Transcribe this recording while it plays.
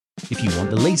If you want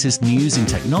the latest news in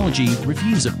technology,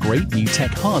 reviews of great new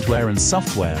tech hardware and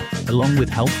software, along with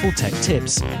helpful tech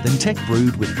tips, then Tech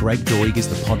Brewed with Greg Doig is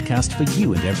the podcast for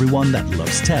you and everyone that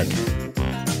loves tech.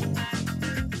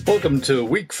 Welcome to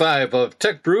Week 5 of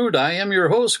Tech Brewed. I am your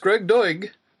host, Greg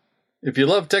Doig. If you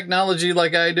love technology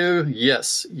like I do,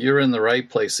 yes, you're in the right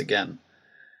place again.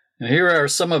 And here are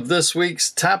some of this week's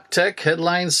top tech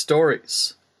headline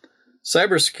stories.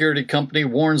 Cybersecurity company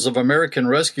warns of American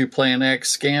Rescue Plan Act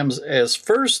scams as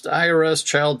first IRS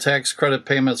child tax credit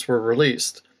payments were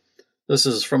released. This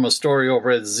is from a story over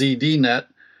at ZDNet,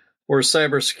 where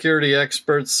cybersecurity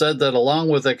experts said that along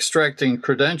with extracting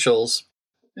credentials,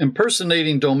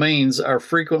 impersonating domains are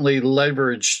frequently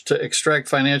leveraged to extract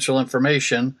financial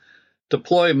information,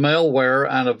 deploy malware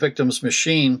on a victim's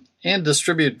machine, and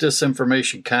distribute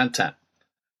disinformation content.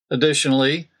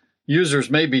 Additionally, users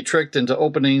may be tricked into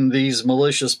opening these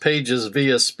malicious pages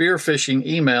via spear phishing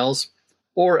emails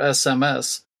or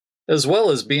SMS, as well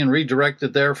as being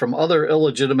redirected there from other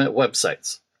illegitimate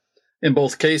websites. In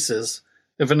both cases,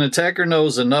 if an attacker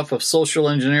knows enough of social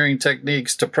engineering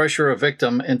techniques to pressure a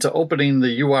victim into opening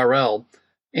the URL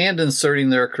and inserting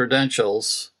their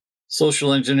credentials,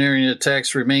 social engineering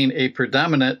attacks remain a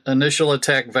predominant initial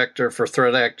attack vector for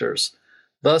threat actors,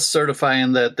 thus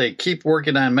certifying that they keep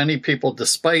working on many people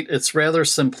despite its rather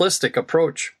simplistic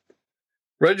approach.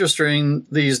 Registering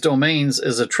these domains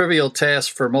is a trivial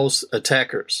task for most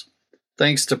attackers,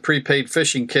 thanks to prepaid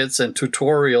phishing kits and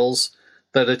tutorials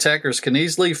that attackers can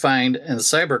easily find in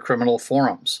cybercriminal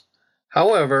forums.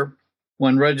 However,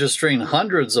 when registering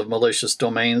hundreds of malicious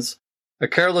domains, a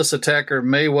careless attacker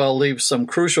may well leave some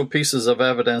crucial pieces of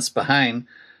evidence behind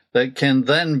that can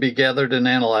then be gathered and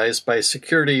analyzed by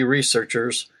security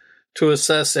researchers to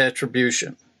assess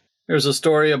attribution. Here's a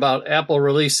story about Apple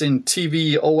releasing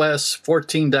tvOS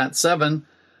 14.7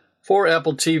 for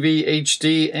Apple TV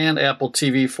HD and Apple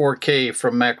TV 4K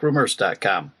from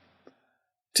MacRumors.com.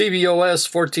 tvOS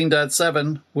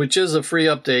 14.7, which is a free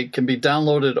update, can be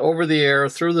downloaded over the air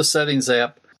through the Settings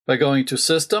app by going to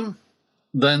System,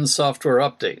 then Software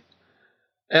Update.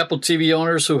 Apple TV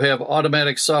owners who have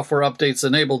automatic software updates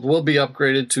enabled will be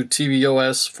upgraded to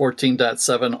tvOS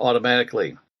 14.7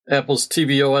 automatically. Apple's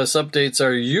tvOS updates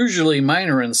are usually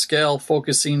minor in scale,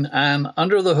 focusing on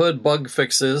under-the-hood bug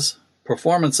fixes,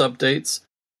 performance updates,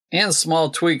 and small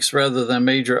tweaks rather than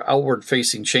major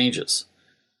outward-facing changes.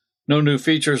 No new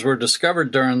features were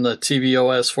discovered during the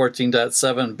tvOS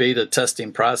 14.7 beta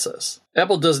testing process.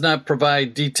 Apple does not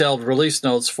provide detailed release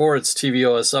notes for its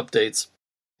tvOS updates,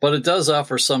 but it does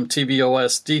offer some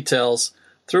tvOS details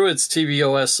through its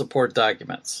tvOS support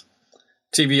documents.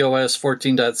 tvOS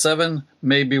 14.7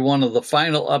 may be one of the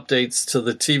final updates to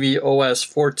the tvOS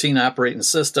 14 operating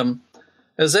system,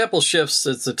 as Apple shifts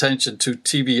its attention to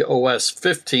tvOS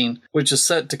 15, which is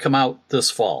set to come out this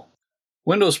fall.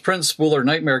 Windows Print Spooler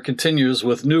nightmare continues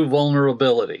with new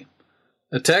vulnerability.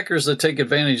 Attackers that take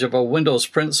advantage of a Windows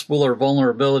Print Spooler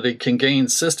vulnerability can gain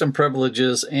system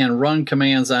privileges and run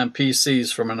commands on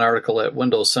PCs from an article at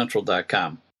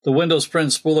WindowsCentral.com. The Windows Print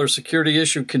Spooler security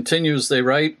issue continues, they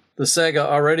write. The saga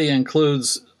already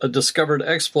includes a discovered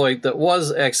exploit that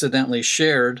was accidentally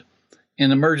shared,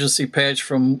 an emergency patch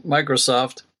from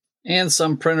Microsoft, and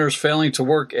some printers failing to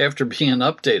work after being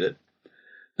updated.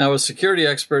 Now, a security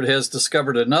expert has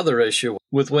discovered another issue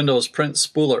with Windows Print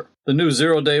Spooler. The new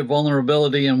zero-day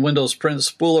vulnerability in Windows Print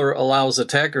Spooler allows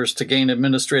attackers to gain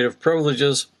administrative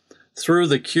privileges through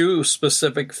the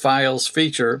queue-specific files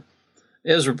feature,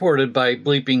 as reported by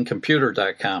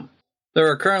bleepingcomputer.com. There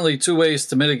are currently two ways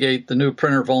to mitigate the new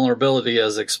printer vulnerability,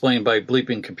 as explained by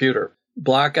Bleeping Computer.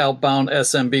 Block outbound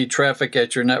SMB traffic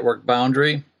at your network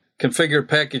boundary. Configure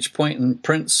package point and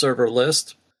print server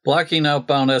list. Blocking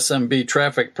outbound SMB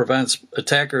traffic prevents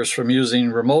attackers from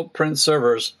using remote print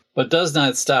servers, but does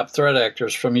not stop threat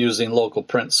actors from using local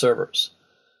print servers.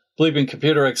 Bleeping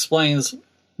Computer explains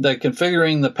that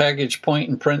configuring the package point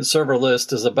and print server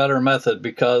list is a better method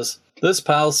because this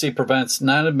policy prevents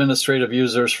non-administrative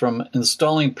users from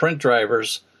installing print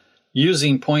drivers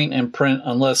using point and print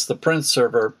unless the print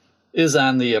server is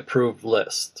on the approved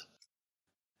list.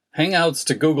 Hangouts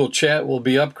to Google Chat will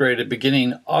be upgraded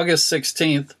beginning August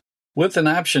 16th with an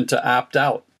option to opt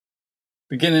out.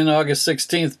 Beginning August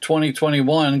 16th,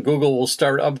 2021, Google will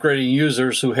start upgrading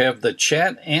users who have the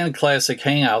Chat and Classic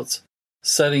Hangouts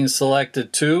settings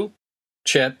selected to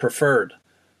Chat Preferred,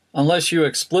 unless you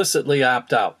explicitly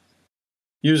opt out.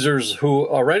 Users who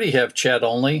already have Chat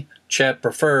Only, Chat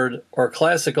Preferred, or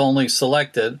Classic Only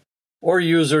selected, or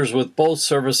users with both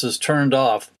services turned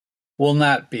off, will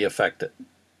not be affected.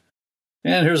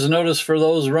 And here's a notice for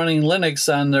those running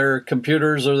Linux on their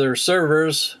computers or their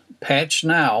servers. Patch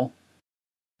now.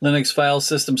 Linux file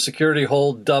system security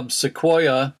hole dubbed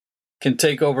Sequoia can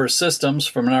take over systems,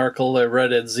 from an article I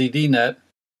read at ZDNet,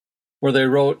 where they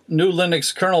wrote, "New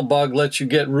Linux kernel bug lets you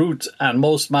get root on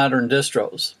most modern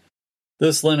distros.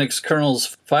 This Linux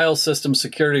kernel's file system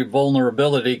security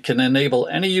vulnerability can enable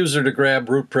any user to grab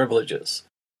root privileges.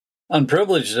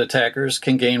 Unprivileged attackers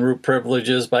can gain root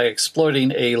privileges by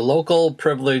exploiting a local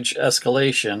privilege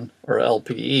escalation, or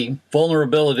LPE,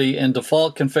 vulnerability in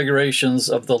default configurations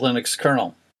of the Linux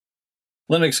kernel.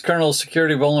 Linux kernel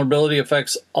security vulnerability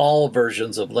affects all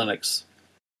versions of Linux.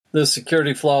 This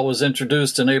security flaw was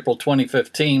introduced in April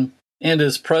 2015 and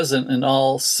is present in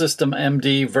all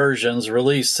systemd versions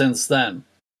released since then.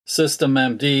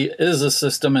 Systemd is a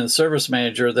system and service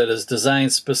manager that is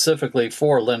designed specifically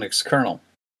for Linux kernel.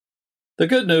 The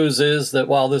good news is that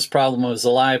while this problem is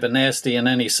alive and nasty in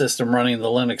any system running the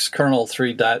Linux kernel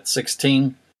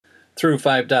 3.16 through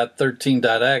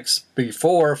 5.13.x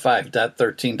before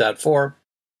 5.13.4,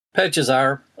 patches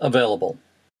are available.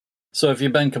 So if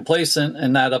you've been complacent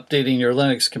and not updating your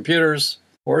Linux computers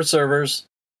or servers,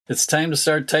 it's time to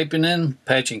start typing in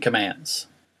patching commands.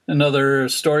 Another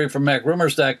story from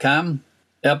MacRumors.com.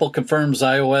 Apple confirms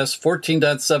iOS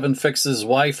 14.7 fixes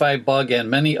Wi-Fi bug and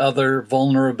many other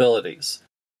vulnerabilities.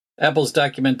 Apple's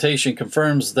documentation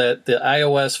confirms that the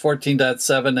iOS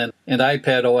 14.7 and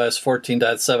iPadOS 14.7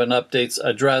 updates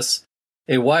address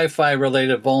a Wi-Fi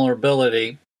related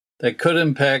vulnerability that could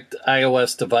impact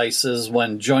iOS devices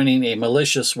when joining a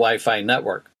malicious Wi-Fi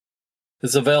network.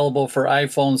 It's available for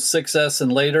iPhone 6s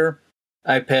and later,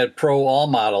 iPad Pro all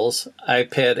models,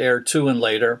 iPad Air 2 and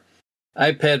later,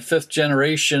 iPad 5th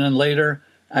generation and later,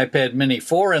 iPad Mini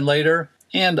 4 and later,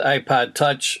 and iPod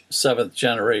Touch 7th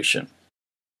generation.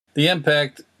 The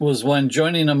impact was when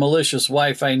joining a malicious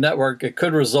Wi-Fi network, it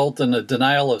could result in a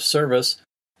denial of service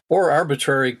or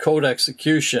arbitrary code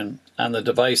execution on the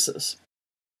devices.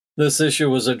 This issue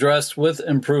was addressed with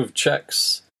improved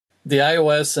checks. The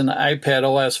iOS and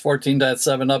iPadOS 14.7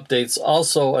 updates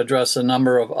also address a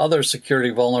number of other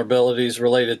security vulnerabilities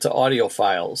related to audio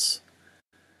files.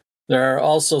 There are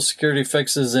also security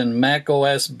fixes in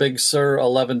macOS Big Sur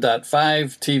 11.5,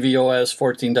 tvOS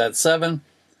 14.7,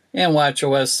 and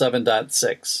watchOS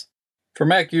 7.6. For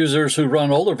Mac users who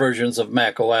run older versions of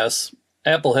macOS,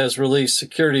 Apple has released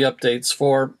security updates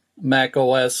for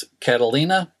macOS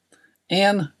Catalina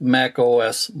and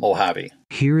macOS Mojave.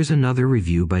 Here's another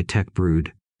review by Tech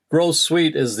Brewed. Growth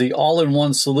Suite is the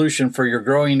all-in-one solution for your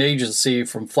growing agency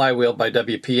from Flywheel by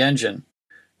WP Engine.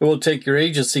 It will take your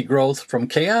agency growth from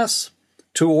chaos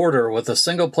to order with a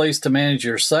single place to manage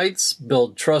your sites,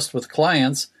 build trust with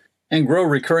clients, and grow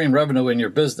recurring revenue in your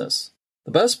business.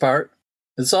 The best part,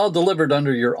 it's all delivered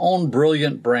under your own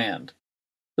brilliant brand.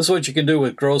 This is what you can do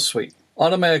with Growth Suite.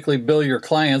 Automatically bill your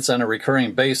clients on a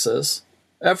recurring basis,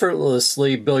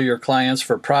 effortlessly bill your clients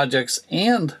for projects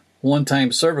and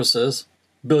one-time services,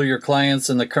 bill your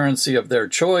clients in the currency of their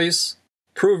choice,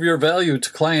 prove your value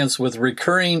to clients with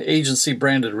recurring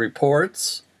agency-branded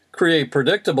reports, create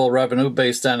predictable revenue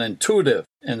based on intuitive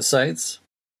insights,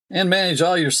 and manage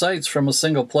all your sites from a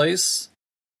single place.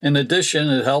 In addition,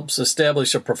 it helps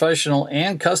establish a professional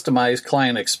and customized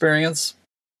client experience.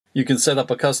 You can set up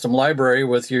a custom library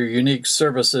with your unique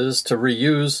services to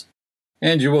reuse,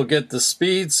 and you will get the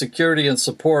speed, security, and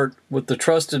support with the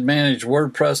trusted managed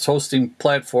WordPress hosting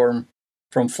platform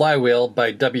from Flywheel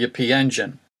by WP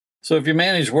Engine. So if you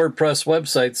manage WordPress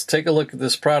websites, take a look at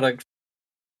this product.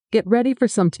 Get ready for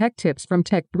some tech tips from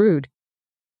Tech Brewed.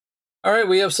 All right,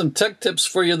 we have some tech tips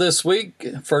for you this week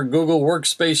for Google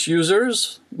Workspace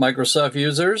users, Microsoft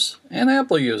users, and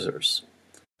Apple users.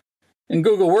 In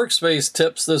Google Workspace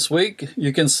tips this week,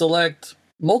 you can select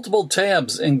multiple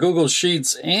tabs in Google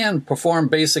Sheets and perform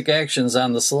basic actions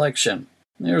on the selection.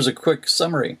 Here's a quick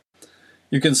summary.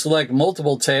 You can select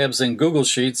multiple tabs in Google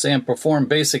Sheets and perform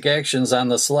basic actions on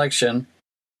the selection,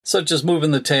 such as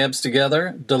moving the tabs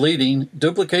together, deleting,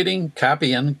 duplicating,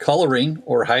 copying, coloring,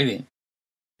 or hiding.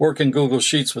 Work in Google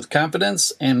Sheets with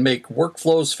confidence and make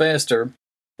workflows faster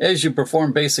as you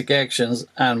perform basic actions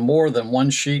on more than one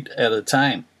sheet at a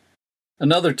time.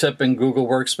 Another tip in Google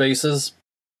Workspaces: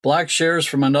 block shares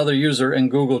from another user in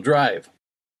Google Drive.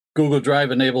 Google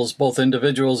Drive enables both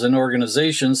individuals and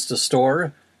organizations to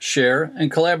store, share,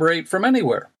 and collaborate from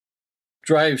anywhere.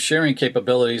 Drive sharing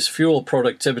capabilities fuel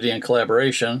productivity and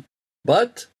collaboration,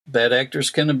 but bad actors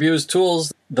can abuse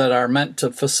tools that are meant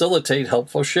to facilitate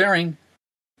helpful sharing.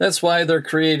 That's why they're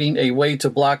creating a way to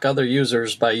block other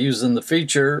users by using the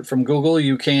feature from Google.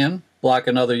 You can block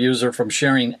another user from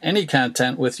sharing any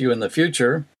content with you in the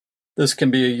future. This can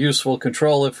be a useful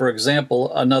control if, for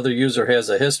example, another user has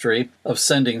a history of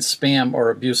sending spam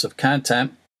or abusive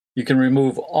content. You can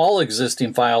remove all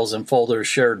existing files and folders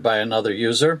shared by another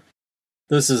user.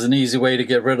 This is an easy way to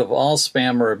get rid of all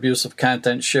spam or abusive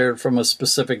content shared from a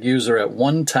specific user at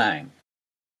one time,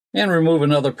 and remove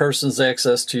another person's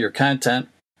access to your content,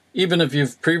 even if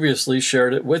you've previously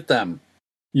shared it with them.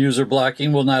 User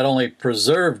blocking will not only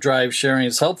preserve Drive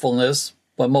sharing's helpfulness,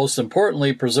 but most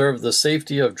importantly, preserve the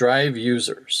safety of Drive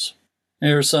users.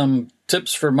 Here are some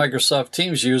tips for Microsoft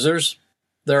Teams users.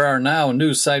 There are now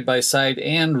new side-by-side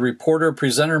and reporter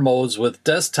presenter modes with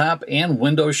desktop and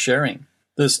Windows sharing.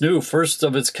 This new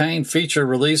first-of-its-kind feature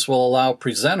release will allow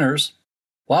presenters,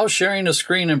 while sharing a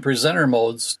screen in presenter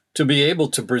modes, to be able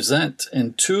to present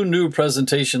in two new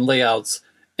presentation layouts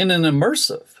in an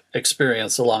immersive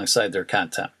experience alongside their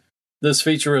content. This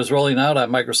feature is rolling out on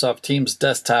Microsoft Teams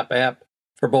desktop app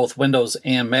for both Windows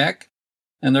and Mac,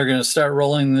 and they're going to start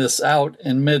rolling this out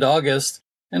in mid-August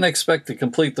and expect to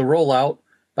complete the rollout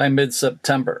by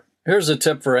mid-September. Here's a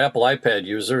tip for Apple iPad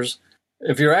users.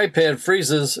 If your iPad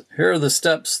freezes, here are the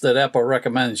steps that Apple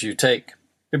recommends you take.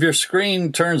 If your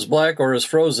screen turns black or is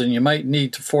frozen, you might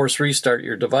need to force restart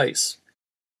your device.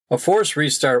 A force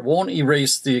restart won't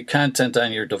erase the content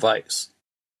on your device.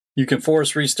 You can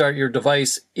force restart your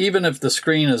device even if the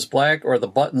screen is black or the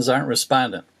buttons aren't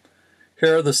responding.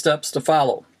 Here are the steps to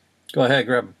follow. Go ahead,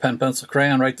 grab a pen, pencil,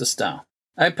 crayon, write this down.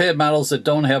 iPad models that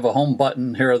don't have a home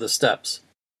button, here are the steps.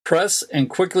 Press and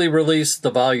quickly release the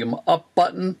volume up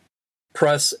button.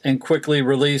 Press and quickly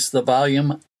release the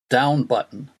volume down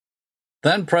button.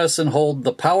 Then press and hold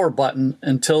the power button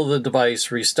until the device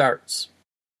restarts.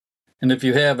 And if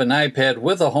you have an iPad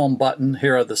with a home button,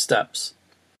 here are the steps.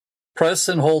 Press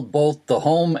and hold both the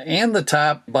home and the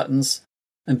top buttons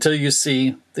until you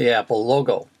see the Apple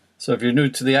logo. So if you're new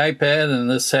to the iPad and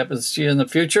this happens to you in the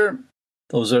future,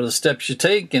 those are the steps you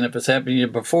take. And if it's happened to you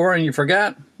before and you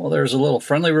forgot, well, there's a little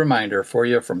friendly reminder for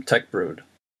you from Tech Brewed.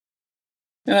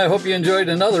 And I hope you enjoyed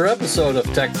another episode of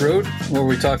Tech Brewed, where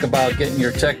we talk about getting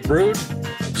your tech brewed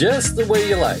just the way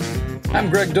you like. I'm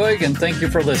Greg Doig, and thank you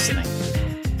for listening.